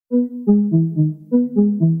We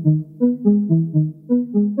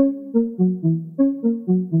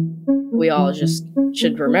all just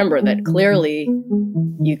should remember that clearly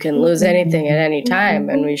you can lose anything at any time,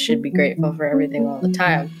 and we should be grateful for everything all the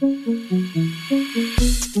time.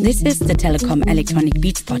 This is the Telecom Electronic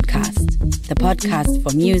Beats podcast, the podcast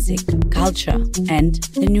for music, culture, and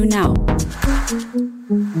the new now.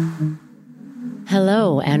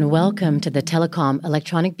 Hello, and welcome to the Telecom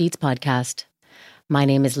Electronic Beats podcast. My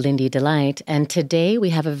name is Lindy Delight, and today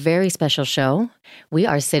we have a very special show. We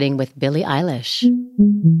are sitting with Billie Eilish.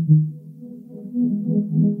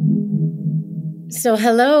 So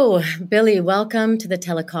hello, Billie. Welcome to the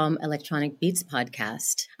Telecom Electronic Beats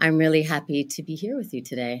podcast. I'm really happy to be here with you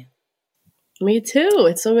today. Me too.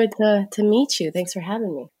 It's so good to meet you. Thanks for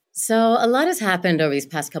having me. So a lot has happened over these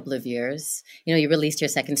past couple of years. You know, you released your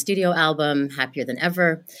second studio album, Happier Than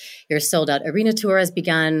Ever. Your sold-out arena tour has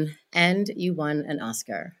begun, and you won an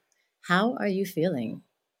Oscar. How are you feeling?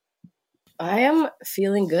 I am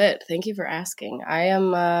feeling good. Thank you for asking. I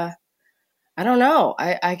am, I don't know.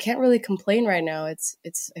 I can't really complain right now. I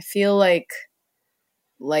feel like,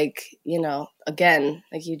 you know, again,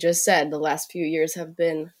 like you just said, the last few years have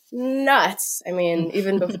been nuts. I mean,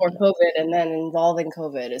 even before COVID and then involving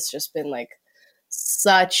COVID, it's just been like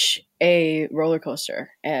such a roller coaster.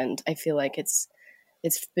 And I feel like it's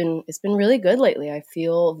been really good lately. I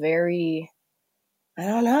feel very, I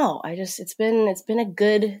don't know. We've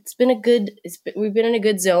been in a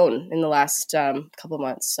good zone in the last couple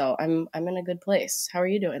months. So I'm in a good place. How are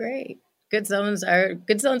you doing? Great. Good zones are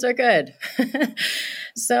good.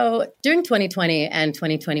 So during 2020 and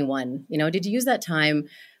 2021, you know, did you use that time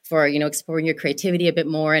for, you know, exploring your creativity a bit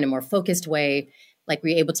more in a more focused way? Like, were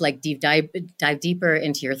you able to like dive deeper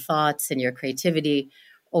into your thoughts and your creativity,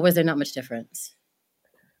 or was there not much difference?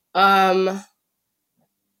 You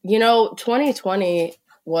know, 2020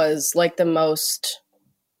 was like the most,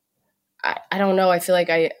 I don't know. I feel like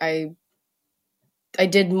I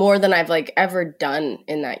did more than I've like ever done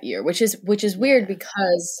in that year, which is weird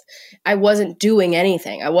because I wasn't doing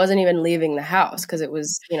anything. I wasn't even leaving the house because it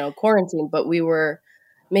was, you know, quarantine, but we were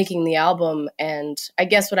making the album. And I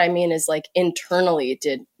guess what I mean is like internally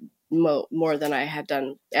did more than I had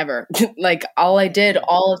done ever. Like all I did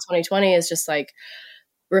all of 2020 is just like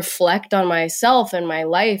reflect on myself and my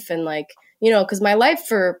life. And like, you know, cause my life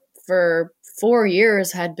for 4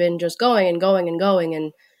 years had been just going and going and going.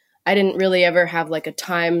 And I didn't really ever have like a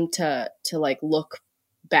time to like look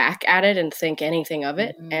back at it and think anything of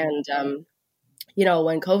it. Mm-hmm. And, you know,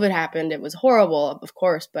 when COVID happened, it was horrible, of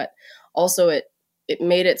course, but also it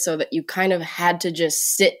made it so that you kind of had to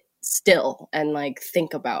just sit still and like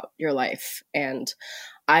think about your life. And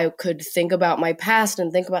I could think about my past and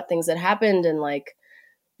think about things that happened and like,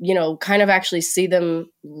 you know, kind of actually see them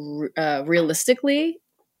realistically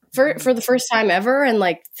for the first time ever and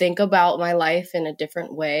like think about my life in a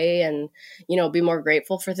different way and, you know, be more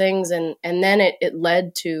grateful for things. And then it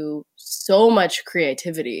led to so much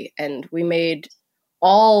creativity, and we made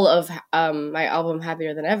all of my album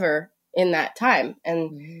Happier Than Ever in that time.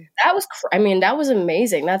 And that was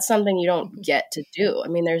amazing. That's something you don't get to do. I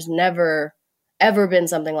mean, there's never ever been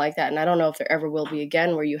something like that. And I don't know if there ever will be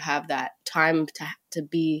again, where you have that time to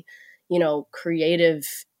be, you know, creative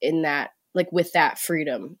in that, like with that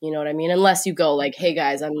freedom, you know what I mean? Unless you go like, hey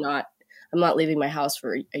guys, I'm not leaving my house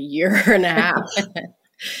for a year and a half,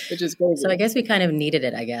 which is crazy. So I guess we kind of needed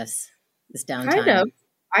it, I guess, this downtime. Kind of.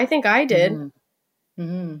 I think I did. Mm-hmm.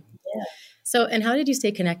 Mm-hmm. Yeah. So, and how did you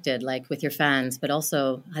stay connected, like with your fans, but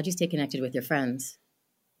also how did you stay connected with your friends?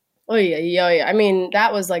 Oh yeah. I mean,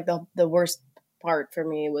 that was like the worst part for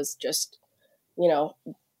me was just, you know,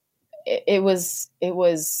 it was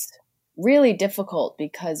really difficult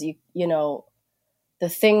because you know, the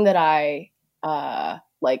thing that I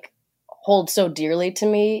like hold so dearly to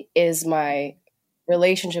me is my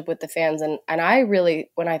relationship with the fans, and I really,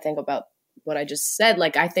 when I think about what I just said,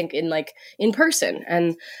 like I think in person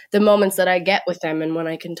and the moments that I get with them, and when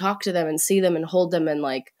I can talk to them and see them and hold them and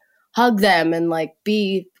like hug them and like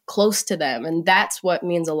be close to them, and that's what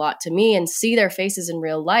means a lot to me, and see their faces in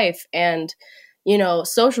real life. And you know,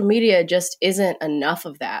 social media just isn't enough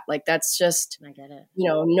of that. Like that's just, I get it. You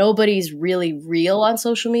know, nobody's really real on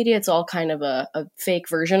social media. It's all kind of a fake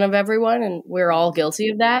version of everyone, and we're all guilty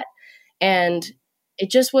of that. And it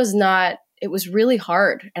just was not, it was really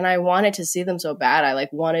hard. And I wanted to see them so bad. I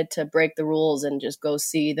like wanted to break the rules and just go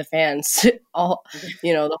see the fans all,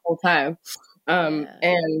 you know, the whole time.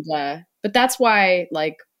 But that's why,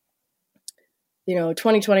 like, you know,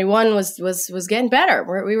 2021 was getting better.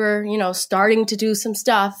 We were, you know, starting to do some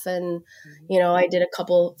stuff, and you know, I did a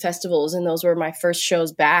couple festivals, and those were my first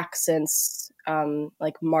shows back since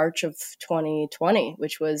like March of 2020,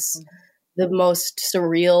 which was the most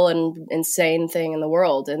surreal and insane thing in the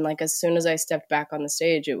world. And like, as soon as I stepped back on the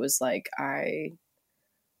stage, it was like, I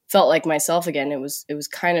felt like myself again. It was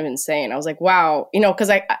kind of insane. I was like, wow, cause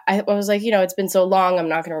I was like, it's been so long. I'm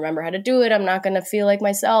not going to remember how to do it. I'm not going to feel like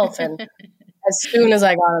myself. And as soon as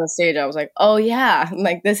I got on the stage, I was like, oh yeah,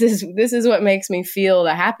 like this is what makes me feel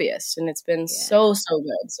the happiest. And it's been so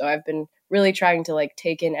good. So I've been really trying to like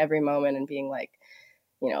take in every moment and being like,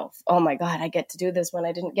 oh my God, I get to do this when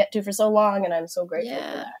I didn't get to for so long. And I'm so grateful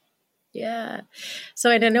for that. Yeah.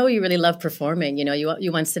 So, and I know you really love performing.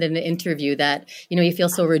 You once said in an interview that, you feel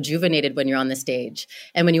so rejuvenated when you're on the stage.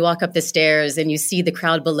 And when you walk up the stairs and you see the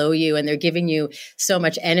crowd below you and they're giving you so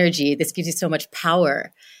much energy, this gives you so much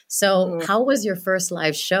power. So how was your first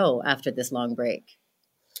live show after this long break?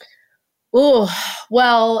 Oh,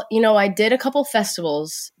 well, I did a couple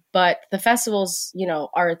festivals, but the festivals,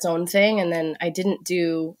 are its own thing. And then I didn't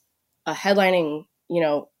do a headlining,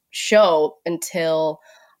 show until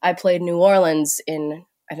I played New Orleans in,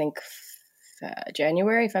 I think,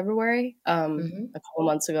 February, a couple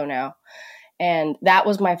months ago now. And that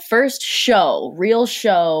was my first show, real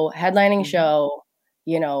show, headlining show,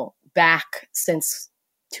 back since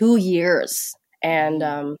 2 years.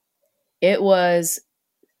 And it was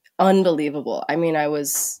unbelievable. I mean,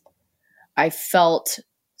 I felt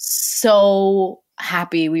so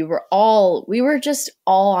happy. We were just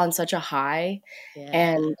all on such a high. Yeah.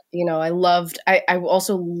 And, I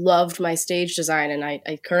also loved my stage design, and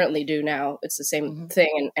I currently do now. It's the same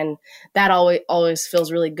thing. And that always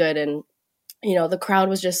feels really good. And, the crowd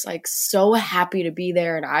was just like so happy to be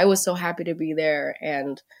there. And I was so happy to be there.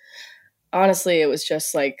 And honestly, it was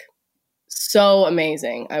just like so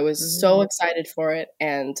amazing. I was so excited for it.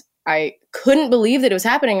 And I couldn't believe that it was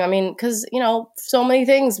happening. I mean, because, so many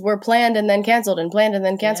things were planned and then canceled and planned and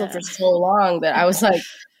then canceled for so long that I was like,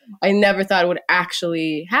 I never thought it would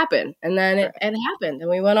actually happen. And then it happened.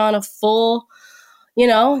 And we went on a full,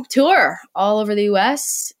 tour all over the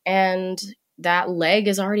US. And that leg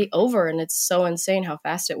is already over. And it's so insane how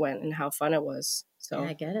fast it went and how fun it was. So yeah,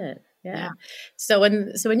 I get it. Yeah. So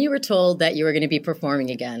when you were told that you were going to be performing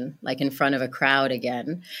again, like in front of a crowd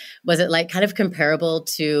again, was it like kind of comparable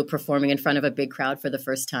to performing in front of a big crowd for the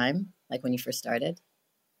first time, like when you first started?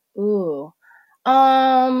 Ooh,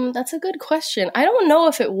 that's a good question. I don't know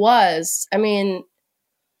if it was. I mean,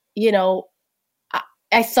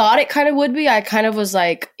 I thought it kind of would be. I kind of was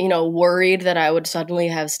like, worried that I would suddenly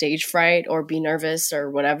have stage fright or be nervous or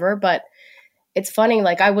whatever, but it's funny,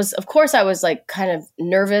 like I was like kind of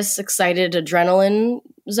nervous, excited, adrenaline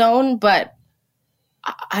zone, but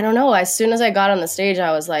I don't know. As soon as I got on the stage,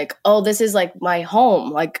 I was like, oh, this is like my home.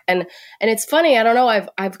 Like, and it's funny. I don't know.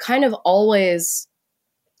 I've kind of always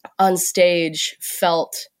on stage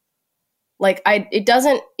felt like it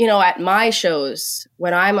doesn't, at my shows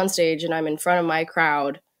when I'm on stage and I'm in front of my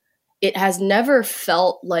crowd, it has never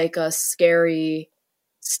felt like a scary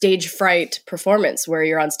stage fright performance where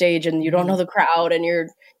you're on stage and you don't know the crowd and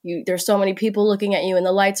there's so many people looking at you and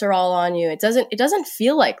the lights are all on you. It doesn't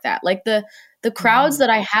feel like that. Like the crowds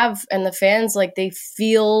that I have and the fans, like they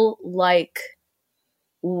feel like,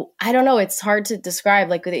 I don't know, it's hard to describe.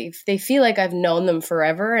 Like they feel like I've known them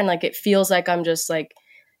forever. And like, it feels like I'm just like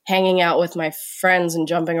hanging out with my friends and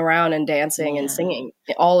jumping around and dancing and singing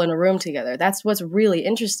all in a room together. That's what's really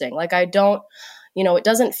interesting. Like it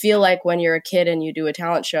doesn't feel like when you're a kid and you do a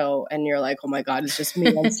talent show and you're like, oh my God, it's just me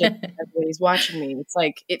on stage. Everybody's watching me. It's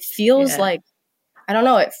like, it feels like, I don't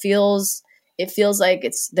know. It feels like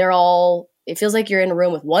it feels like you're in a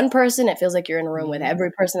room with one person. It feels like you're in a room with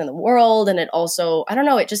every person in the world. And it also, I don't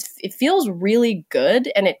know, it feels really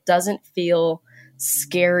good. And it doesn't feel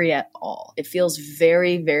scary at all. It feels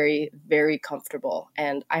very, very, very comfortable.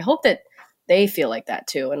 And I hope that they feel like that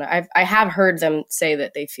too. And I have heard them say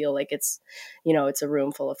that they feel like it's, it's a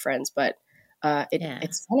room full of friends, but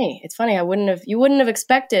it's funny. It's funny. You wouldn't have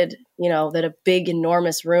expected, that a big,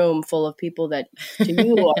 enormous room full of people that to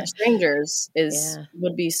you are strangers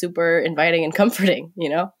would be super inviting and comforting,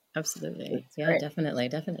 Absolutely. Yeah,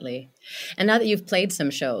 definitely. And now that you've played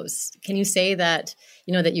some shows, can you say that,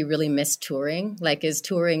 that you really miss touring? Like, is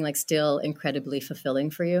touring like still incredibly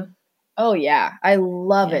fulfilling for you? Oh yeah. I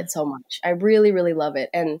love it so much. I really, really love it.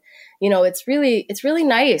 And, it's really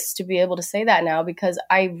nice to be able to say that now because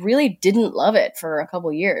I really didn't love it for a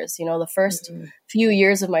couple years. The first few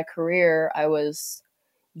years of my career, I was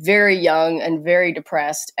very young and very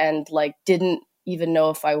depressed and like didn't even know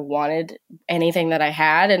if I wanted anything that I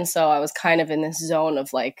had. And so I was kind of in this zone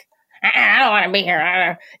of like, I don't want to be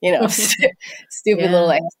here, stupid little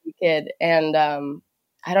angsty kid. And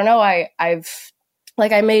I don't know, I've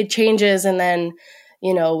like I made changes, and then,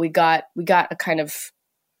 you know, we got a kind of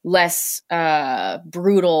less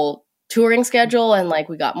brutal touring schedule, and like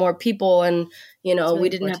we got more people, and, you It's know, really we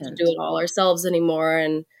didn't have to do important. it all ourselves anymore.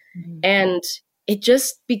 Mhm. And it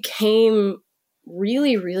just became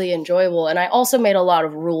really, really enjoyable. And I also made a lot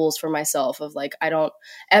of rules for myself of like, I don't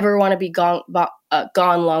ever want to be gone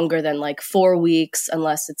longer than like 4 weeks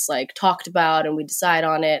unless it's like talked about and we decide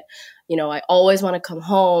on it. You know, I always want to come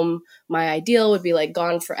home. My ideal would be like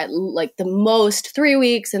gone for like the most 3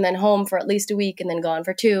 weeks, and then home for at least a week, and then gone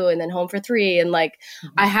for 2, and then home for 3. And like,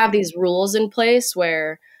 I Mhm. have these rules in place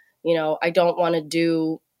where, you know, I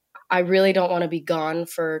really don't want to be gone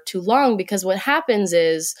for too long, because what happens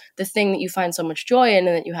is the thing that you find so much joy in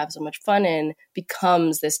and that you have so much fun in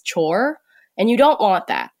becomes this chore, and you don't want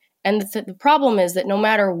that. And the problem is that no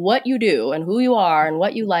matter what you do and who you are and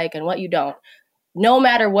what you like and what you don't, no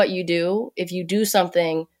matter what you do, if you do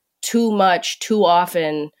something too much, too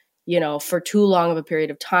often, you know, for too long of a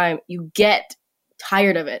period of time, you get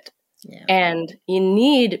tired of it. Yeah. And you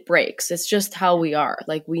need breaks. It's just how we are.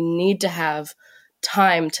 Like, we need to have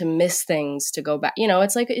time to miss things, to go back. You know,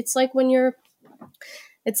 it's like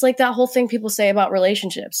that whole thing people say about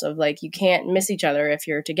relationships of like, you can't miss each other if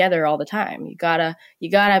you're together all the time. You gotta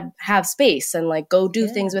have space and like go do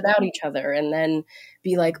things Yeah. without each other, and then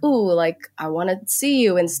be like, ooh, like I want to see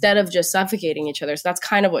you, instead of just suffocating each other. So that's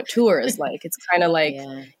kind of what tour is like. It's kind of like,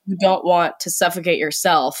 Yeah. you don't want to suffocate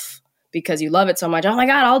yourself because you love it so much. Oh my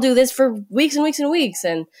God, I'll do this for weeks and weeks and weeks.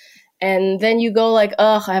 And then you go like,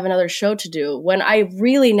 ugh, I have another show to do. When I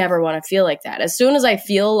really never want to feel like that. As soon as I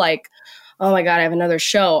feel like, oh my God, I have another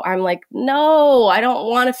show, I'm like, no, I don't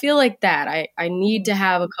want to feel like that. I need to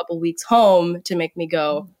have a couple weeks home to make me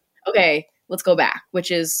go, okay, let's go back, which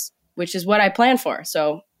is what I plan for.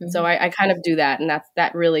 So Mhm. I kind of do that. And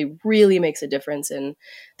that really, really makes a difference in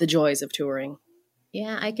the joys of touring.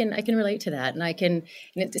 Yeah, I can relate to that, and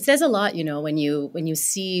it says a lot, you know, when you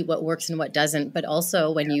see what works and what doesn't, but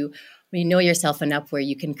also when you know yourself enough where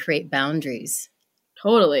you can create boundaries.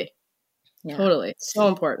 Totally. Yeah, Totally. It's so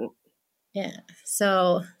important. yeah.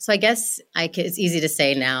 So I guess it's easy to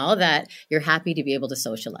say now that you're happy to be able to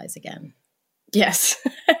socialize again. Yes,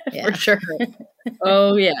 for Yeah, sure.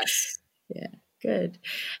 Oh, yes. yeah, good.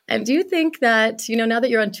 And do you think that, you know, now that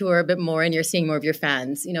you're on tour a bit more and you're seeing more of your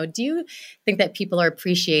fans, you know, do you think that people are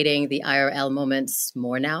appreciating the IRL moments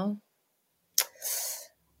more now?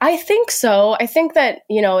 I think so. I think that,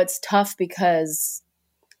 you know, it's tough because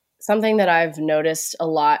something that I've noticed a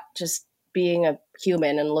lot, just being a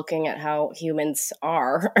human and looking at how humans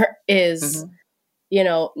are, is, Hmm. you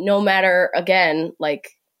know, no matter, again,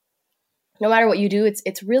 like, no matter what you do,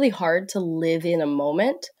 it's really hard to live in a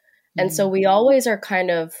moment. And so Hmm. we always are kind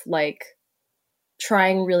of like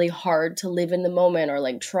trying really hard to live in the moment, or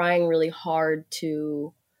like trying really hard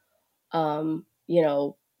to, you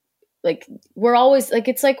know, like, we're always like,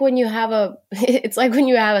 it's like when you have a it's like when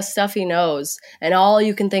you have a stuffy nose and all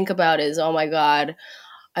you can think about is, oh my God,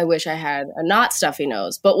 I wish I had a not stuffy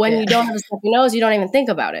nose. But when Yeah. you don't have a stuffy nose, you don't even think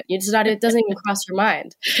about it. It doesn't even cross your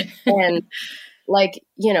mind. And like,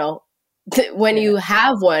 you know, when Yeah. you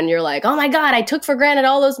have one, you're like, oh my God, I took for granted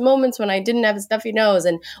all those moments when I didn't have a stuffy nose.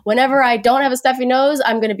 And whenever I don't have a stuffy nose,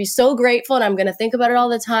 I'm going to be so grateful, and I'm going to think about it all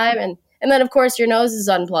the time. And then of course your nose is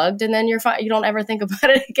unplugged, and then you're fine. You don't ever think about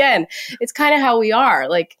it again. It's kind of how we are.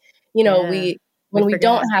 Like, you know, Yeah. We when we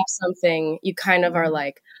don't forget. have something, you kind of are Mhm.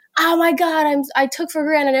 like, oh my God, I took for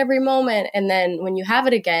granted every moment. And then when you have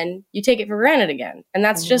it again, you take it for granted again. And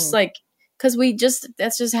that's just Mhm. like, because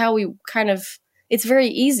that's just how we kind of, it's very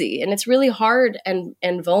easy, and it's really hard and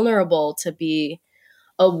vulnerable to be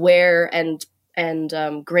aware and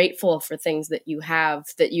grateful for things that you have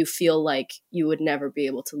that you feel like you would never be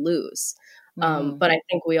able to lose. Mhm. But I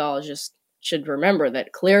think we all just should remember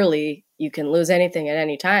that clearly you can lose anything at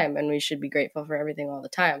any time, and we should be grateful for everything all the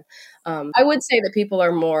time. I would say that people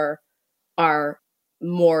are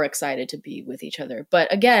more excited to be with each other.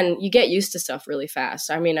 But again, you get used to stuff really fast.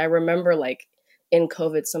 I mean, I remember like in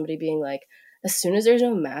COVID, somebody being like, as soon as there's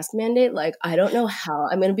no mask mandate, like, I don't know how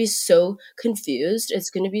I'm going to be so confused.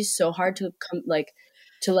 It's going to be so hard to come, like,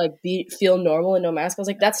 to like feel normal and no mask. I was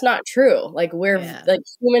like, that's not true. Like, we're Yeah. like,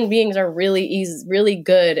 human beings are really really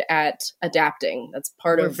good at adapting. That's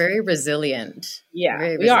part We're of, very resilient. yeah,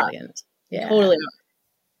 Very we are. resilient. We Yeah. totally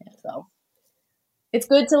are. So it's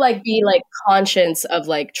good to like be like conscious of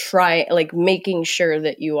like making sure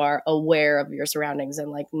that you are aware of your surroundings and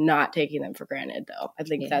like not taking them for granted, though. I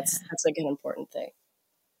think Yeah. that's like an important thing.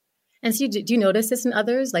 And so do you notice this in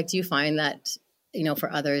others? Like, do you find that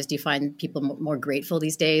for others? Do you find people more grateful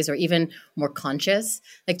these days, or even more conscious?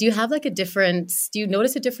 Like, do you have like a difference? Do you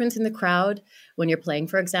notice a difference in the crowd when you're playing,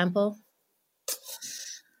 for example?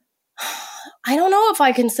 I don't know if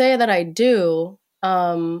I can say that I do.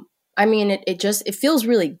 I mean, it feels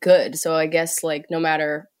really good. So I guess like no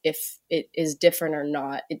matter if it is different or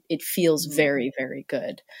not, it feels very, very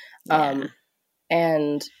good. Yeah.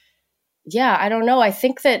 And yeah, I don't know. I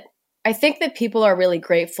think that people are really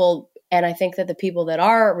grateful, and I think that the people that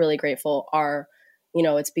are really grateful are,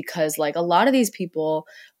 it's because like a lot of these people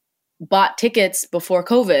bought tickets before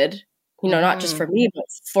COVID, not just for me, but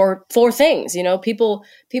for things, people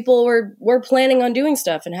were planning on doing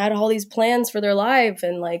stuff and had all these plans for their life.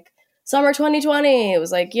 And like summer 2020, it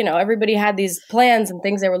was like, everybody had these plans and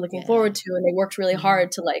things they were looking forward to. And they worked really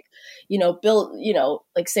hard to like, build,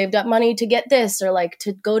 like saved up money to get this or like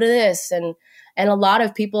to go to this. And a lot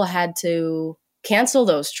of people had to cancel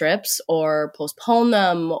those trips or postpone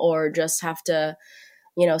them or just have to,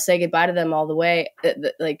 say goodbye to them all the way,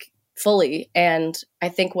 like fully. And I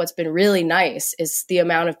think what's been really nice is the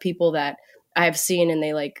amount of people that I've seen, and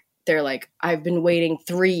they're like, I've been waiting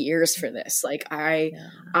 3 years for this. Like I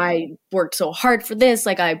worked so hard for this.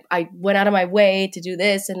 Like I went out of my way to do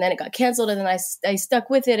this, and then it got canceled, and then I stuck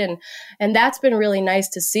with it. And that's been really nice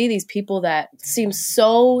to see these people that seem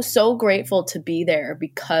so grateful to be there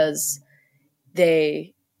because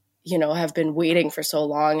they, have been waiting for so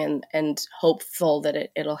long and hopeful that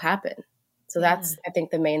it'll happen. So that's, I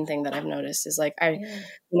think, the main thing that I've noticed is like,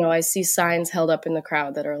 I see signs held up in the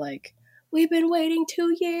crowd that are like, we've been waiting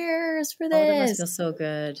 2 years for this. Oh, that must feel so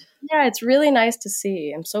good. Yeah, it's really nice to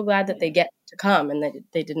see. I'm so glad that they get to come and that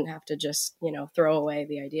they didn't have to just, throw away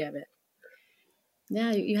the idea of it.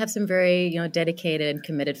 Yeah, you have some very, dedicated and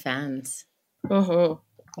committed fans.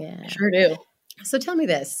 Mm-hmm. Yeah. Sure do. So tell me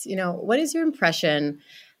this, what is your impression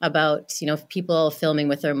about, people filming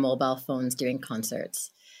with their mobile phones during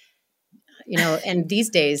concerts? And these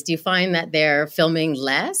days, do you find that they're filming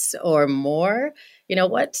less or more?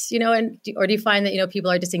 Or do you find that, people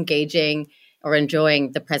are just engaging or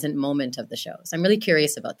enjoying the present moment of the shows? I'm really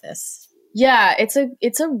curious about this. Yeah, it's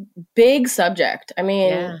a big subject. I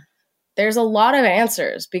mean, there's a lot of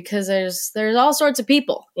answers because there's all sorts of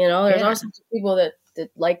people, there's all sorts of people that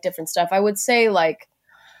like different stuff. I would say like,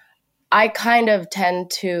 I kind of tend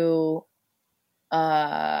to,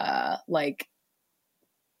 like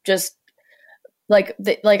just like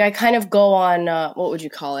I kind of go on, what would you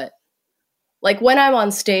call it? Like when I'm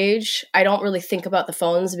on stage, I don't really think about the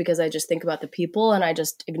phones because I just think about the people and I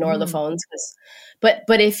just ignore the phones. But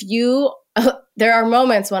if you, there are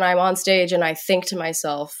moments when I'm on stage and I think to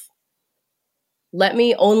myself, let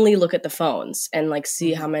me only look at the phones and like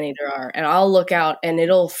see how many there are. And I'll look out and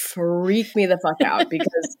it'll freak me the fuck out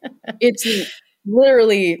because it's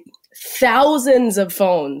literally thousands of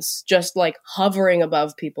phones just like hovering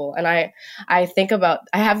above people. And I think about,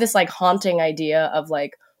 I have this like haunting idea of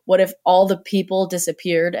like, what if all the people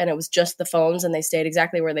disappeared and it was just the phones and they stayed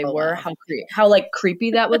exactly where they were? Wow. How like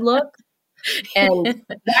creepy that would look. And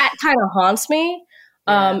that kind of haunts me.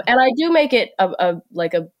 And I do make it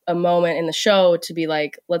a moment in the show to be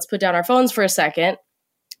like, let's put down our phones for a second,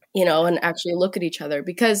 and actually look at each other,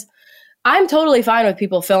 because I'm totally fine with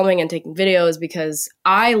people filming and taking videos because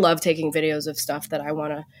I love taking videos of stuff that I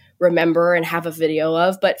want to remember and have a video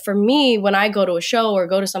of. But for me, when I go to a show or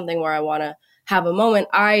go to something where I want to have a moment,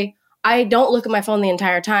 I don't look at my phone the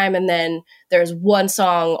entire time. And then there's one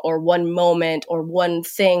song or one moment or one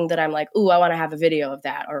thing that I'm like, ooh, I want to have a video of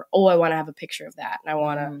that. Or, oh, I want to have a picture of that. And I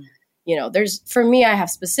want to, for me, I have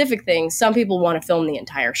specific things. Some people want to film the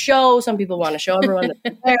entire show. Some people want to show everyone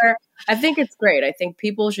that's there. I think it's great. I think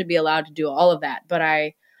people should be allowed to do all of that. But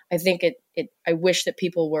I think I wish that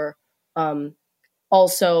people were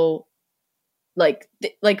also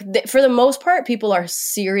for the most part, people are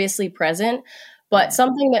seriously present. But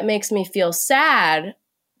something that makes me feel sad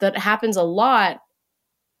that happens a lot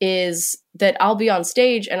is that I'll be on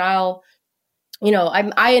stage and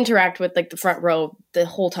I interact with like the front row the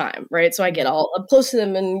whole time, right? So I get all up close to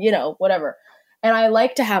them and, whatever. And I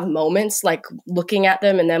like to have moments like looking at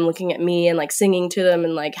them and them looking at me and like singing to them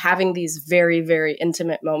and like having these very, very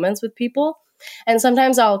intimate moments with people. And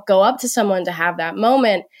sometimes I'll go up to someone to have that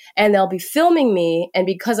moment and they'll be filming me. And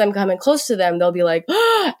because I'm coming close to them, they'll be like,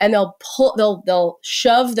 and they'll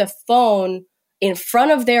shove the phone in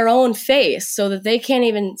front of their own face so that they can't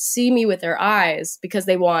even see me with their eyes because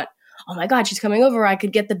they want, oh my God, she's coming over. I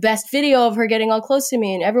could get the best video of her getting all close to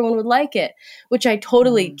me and everyone would like it, which I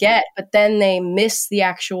totally get. But then they miss the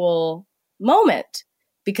actual moment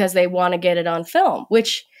because they want to get it on film,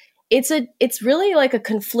 which it's really like a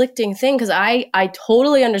conflicting thing, because I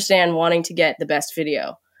totally understand wanting to get the best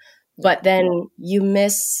video, but then you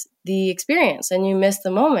miss the experience and you miss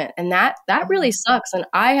the moment, and that really sucks. And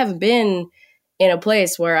I have been in a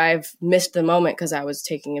place where I've missed the moment because I was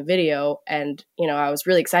taking a video, and I was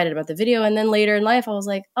really excited about the video, and then later in life I was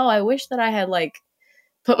like, oh, I wish that I had like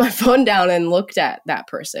put my phone down and looked at that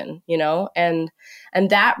person, and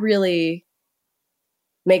that really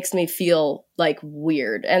makes me feel like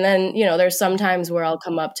weird. And then, there's sometimes where I'll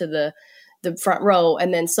come up to the front row,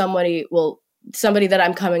 and then somebody that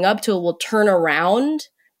I'm coming up to will turn around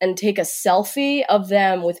and take a selfie of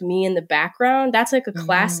them with me in the background. That's like a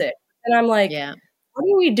classic. And I'm like, what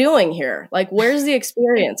are we doing here? Like, where's the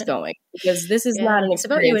experience going? Because this is not an experience. It's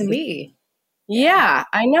about you and me. Yeah,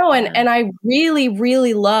 I know. And I really,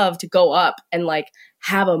 really love to go up and like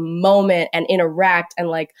have a moment and interact. And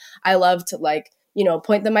like, I love to like,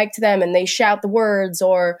 point the mic to them and they shout the words,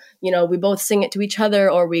 or, we both sing it to each other,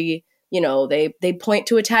 or we, they point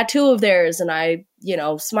to a tattoo of theirs and I,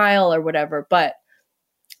 smile or whatever. But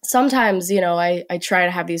sometimes, I try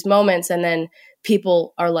to have these moments, and then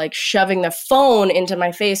people are like shoving the phone into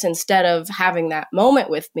my face instead of having that moment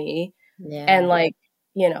with me. Yeah. And like,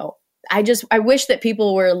 I wish that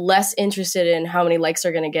people were less interested in how many likes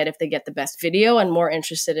they're going to get if they get the best video, and more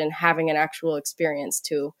interested in having an actual experience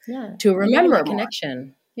to remember that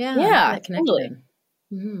connection. Yeah. That connection. Totally.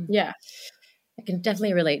 Mm-hmm. Yeah. I can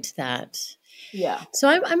definitely relate to that. Yeah. So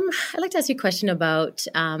I'd like to ask you a question about,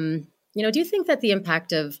 do you think that the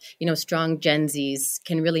impact of, strong Gen Zs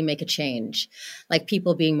can really make a change? Like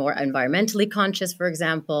people being more environmentally conscious, for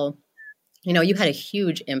example. You had a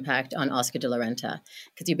huge impact on Oscar de la Renta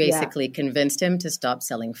because you basically convinced him to stop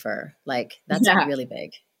selling fur. Like, that's really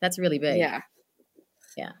big. That's really big. Yeah.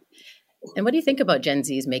 Yeah. And what do you think about Gen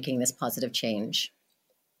Zs making this positive change?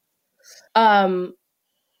 I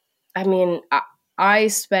mean, I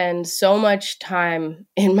spend so much time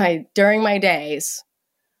during my days,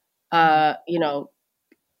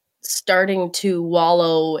 starting to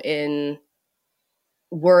wallow in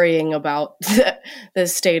worrying about the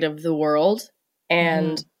state of the world.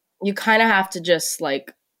 And you kind of have to just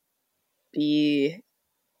like you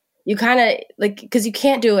kind of like, because you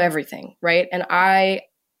can't do everything, right? And I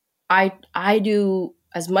do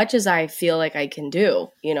as much as I feel like I can do,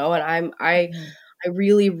 and I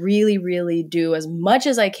really, really, really do as much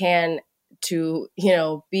as I can to,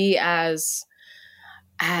 be as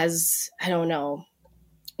I don't know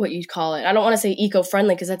what you'd call it. I don't want to say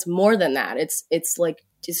eco-friendly, because that's more than that. It's like,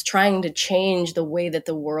 it's trying to change the way that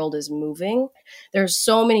the world is moving. There's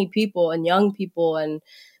so many people and young people and,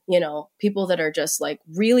 people that are just like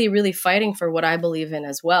really, really fighting for what I believe in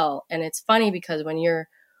as well. And it's funny because when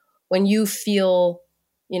you feel,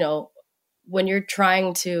 when you're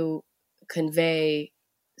trying to convey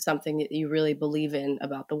something that you really believe in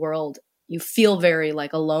about the world, you feel very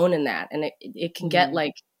like alone in that. And it can get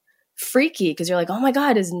like freaky, because you're like, oh my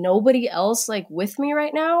God, is nobody else like with me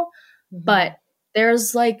right now? But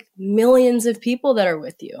there's like millions of people that are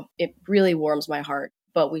with you. It really warms my heart,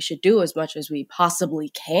 but we should do as much as we possibly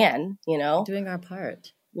can, Doing our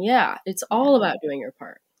part. Yeah. It's all about doing your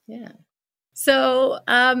part. Yeah. So,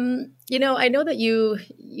 I know that you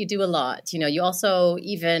do a lot. You also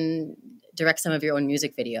even direct some of your own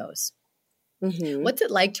music videos. Mm-hmm. What's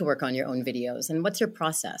it like to work on your own videos, and what's your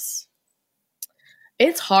process?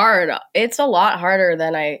 It's hard. It's a lot harder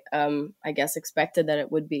than I guess expected that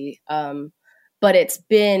it would be. But it's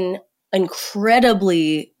been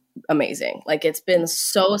incredibly amazing. Like, it's been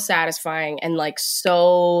so satisfying and like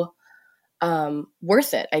so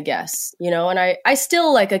worth it, I guess, and I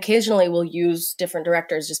still like occasionally will use different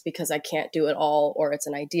directors just because I can't do it all, or it's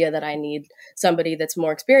an idea that I need somebody that's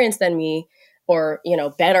more experienced than me, or,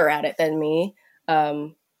 better at it than me.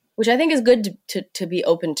 Which I think is good to be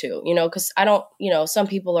open to, because I don't, some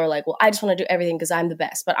people are like, well, I just want to do everything because I'm the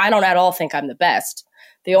best, but I don't at all think I'm the best.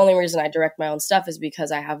 The only reason I direct my own stuff is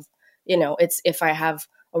because I have, it's if I have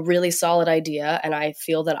a really solid idea and I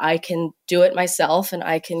feel that I can do it myself and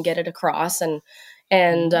I can get it across. And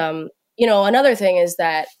another thing is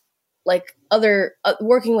that like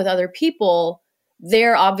working with other people,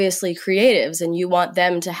 they're obviously creatives and you want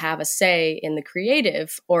them to have a say in the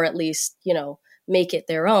creative, or at least, make it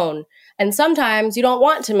their own. And sometimes you don't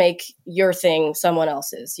want to make your thing someone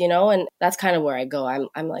else's, and that's kind of where I go.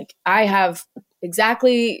 I'm like, I have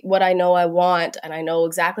exactly what I know I want, and I know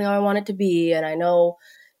exactly how I want it to be. And I know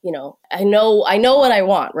what I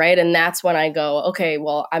want. Right. And that's when I go, okay,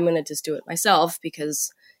 well, I'm going to just do it myself,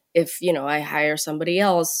 because if, I hire somebody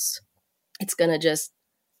else, it's going to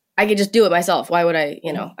I could just do it myself. Why would I,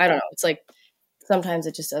 I don't know. It's like, sometimes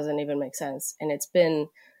it just doesn't even make sense. And it's been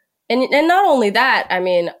And not only that, I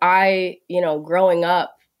mean, I, growing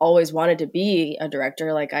up, always wanted to be a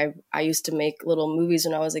director. Like I used to make little movies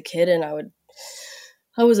when I was a kid, and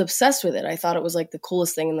I was obsessed with it. I thought it was like the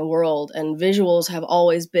coolest thing in the world. And visuals have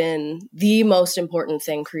always been the most important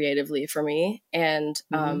thing creatively for me. And,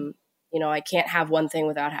 I can't have one thing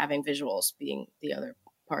without having visuals being the other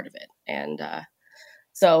part of it. And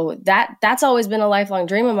so that's always been a lifelong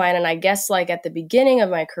dream of mine. And I guess like at the beginning of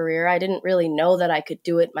my career, I didn't really know that I could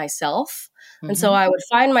do it myself. And so I would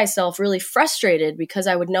find myself really frustrated because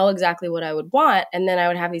I would know exactly what I would want. And then I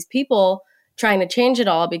would have these people trying to change it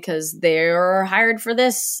all because they're hired for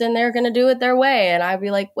this and they're going to do it their way. And I'd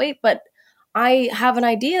be like, wait, but I have an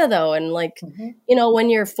idea though. And like, when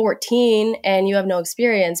you're 14 and you have no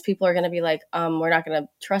experience, people are going to be like, we're not going to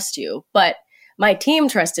trust you. But my team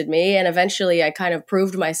trusted me. And eventually I kind of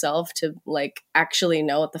proved myself to like actually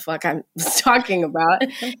know what the fuck I'm talking about.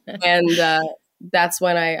 And that's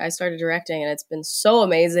when I started directing, and it's been so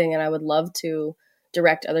amazing. And I would love to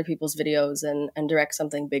direct other people's videos and direct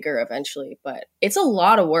something bigger eventually. But it's a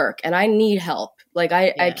lot of work and I need help. Like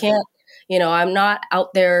I can't, I'm not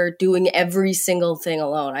out there doing every single thing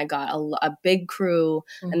alone. I got a big crew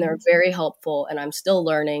and they're very helpful, and I'm still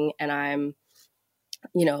learning. And I'm,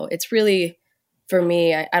 it's really, for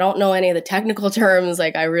me, I don't know any of the technical terms.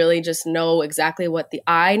 Like I really just know exactly what the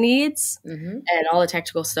eye needs, and all the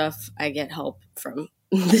technical stuff I get help from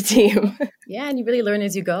the team. Yeah. And you really learn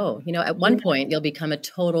as you go. At one point you'll become a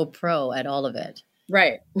total pro at all of it.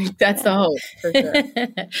 Right. That's the hope, for sure.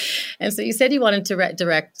 And so you said you wanted to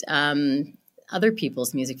direct other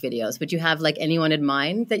people's music videos. Would you have like anyone in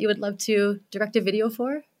mind that you would love to direct a video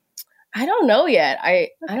for? I don't know yet. I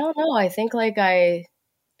don't know. I think like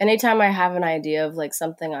anytime I have an idea of like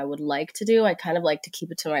something I would like to do, I kind of like to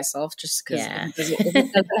keep it to myself just because if it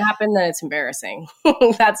doesn't happen, then it's embarrassing.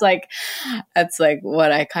 That's like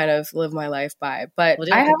what I kind of live my life by. But we'll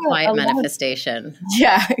do like a quiet manifestation.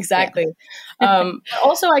 Yeah, exactly. Yeah.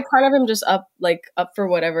 Also, I kind of am just up for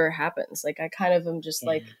whatever happens. Like I kind of am just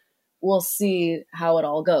like, we'll see how it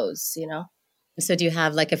all goes, So do you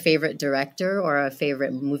have like a favorite director or a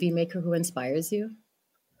favorite movie maker who inspires you?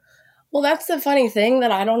 Well, that's the funny thing,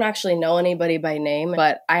 that I don't actually know anybody by name,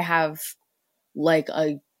 but I have like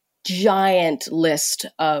a giant list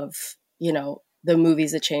of, the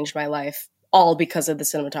movies that changed my life, all because of the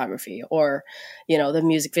cinematography, or, the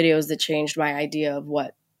music videos that changed my idea of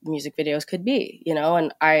what music videos could be,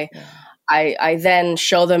 and I then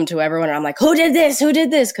show them to everyone, and I'm like, who did this? Who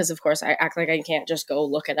did this? Because of course I act like I can't just go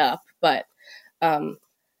look it up. But, I've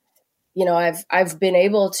been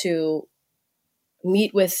able to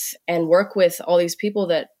meet with and work with all these people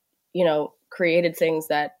that, created things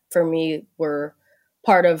that for me were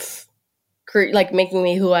part of like making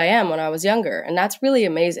me who I am when I was younger. And that's really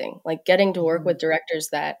amazing. Like getting to work with directors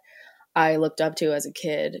that I looked up to as a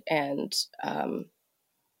kid, and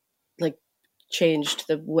like changed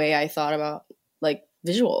the way I thought about like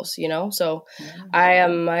visuals, so I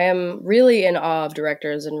am really in awe of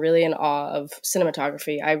directors and really in awe of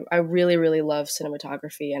cinematography. I really, really love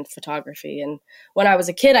cinematography and photography. And when I was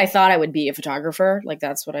a kid, I thought I would be a photographer. Like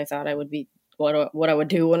that's what I thought I would be, what I would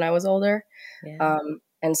do when I was older.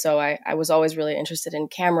 And so I was always really interested in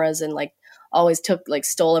cameras, and like always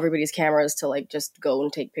stole everybody's cameras to like just go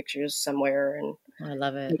and take pictures somewhere. And I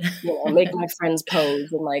love it. Make my friends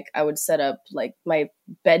pose, and like I would set up like my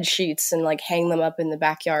bed sheets and like hang them up in the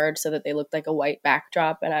backyard so that they looked like a white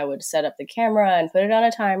backdrop, and I would set up the camera and put it on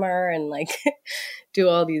a timer and like do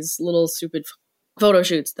all these little stupid photo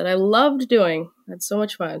shoots that I loved doing. That's so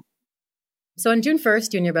much fun. So on June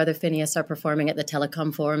 1st, you and your brother Phineas are performing at the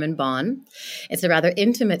Telecom Forum in Bonn. It's a rather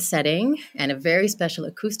intimate setting and a very special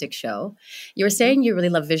acoustic show. You were saying you really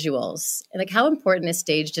love visuals. Like, how important is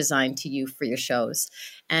stage design to you for your shows?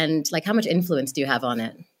 And like, how much influence do you have on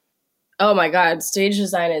it? Oh my God, stage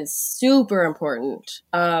design is super important.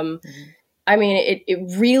 I mean, it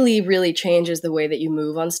really, really changes the way that you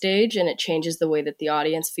move on stage, and it changes the way that the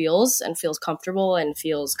audience feels comfortable and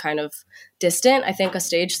feels kind of distant. I think a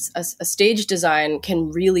stage design can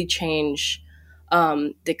really change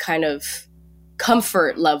the kind of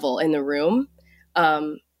comfort level in the room.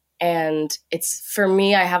 And it's, for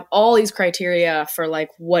me, I have all these criteria for like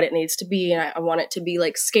what it needs to be. And I want it to be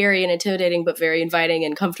like scary and intimidating, but very inviting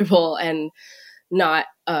and comfortable, and not,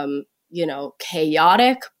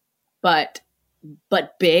 chaotic, but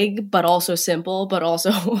big, but also simple, but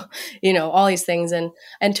also, all these things. And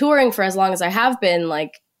touring for as long as I have been,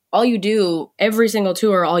 like, every single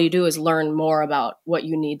tour, all you do is learn more about what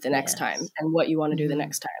you need the next time and what you want to do the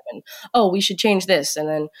next time. And, we should change this. And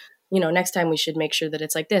then, next time we should make sure that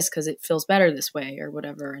it's like this because it feels better this way or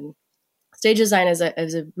whatever. And stage design is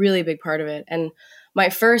a really big part of it. And my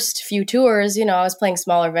first few tours, I was playing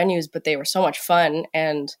smaller venues, but they were so much fun.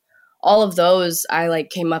 And all of those, I like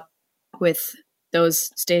came up with those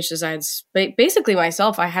stage designs. Basically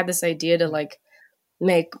myself, I had this idea to like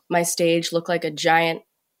make my stage look like a giant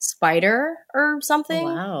spider or something.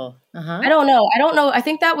 Oh, wow. I don't know. I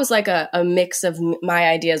think that was like a mix of my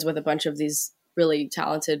ideas with a bunch of these really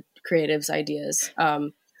talented creatives' ideas.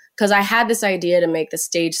 Because I had this idea to make the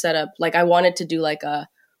stage setup, like I wanted to do like a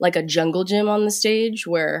jungle gym on the stage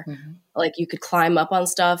where like you could climb up on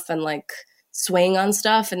stuff and like swing on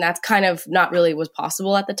stuff. And that's kind of not really was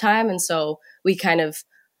possible at the time. And so we kind of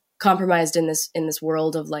compromised in this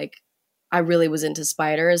world of like, I really was into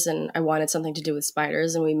spiders and I wanted something to do with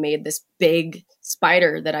spiders. And we made this big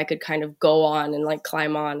spider that I could kind of go on and like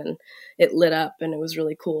climb on, and it lit up and it was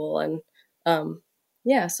really cool. And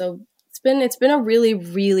so it's been a really,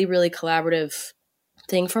 really, really collaborative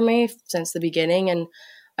thing for me since the beginning. And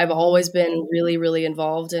I've always been really, really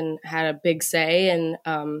involved and had a big say. And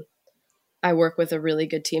I work with a really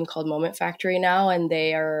good team called Moment Factory now, and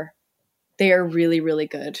they are really, really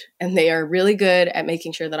good. And they are really good at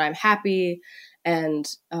making sure that I'm happy and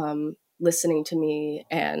listening to me.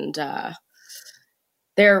 And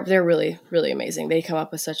they're really, really amazing. They come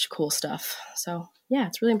up with such cool stuff. So yeah,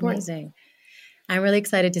 it's really important. Amazing. I'm really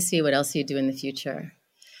excited to see what else you do in the future.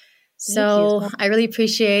 So I really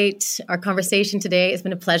appreciate our conversation today. It's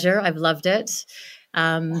been a pleasure. I've loved it.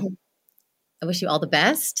 I wish you all the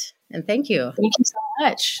best, and thank you. Thank you so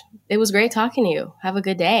much. It was great talking to you. Have a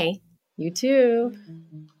good day. You too.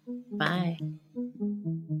 Bye.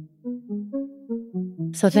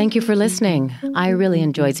 So thank you for listening. I really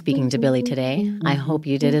enjoyed speaking to Billie today. I hope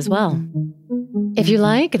you did as well. If you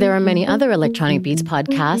like, there are many other Electronic Beats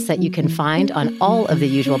podcasts that you can find on all of the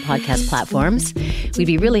usual podcast platforms. We'd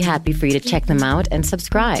be really happy for you to check them out and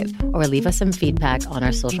subscribe, or leave us some feedback on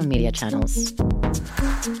our social media channels.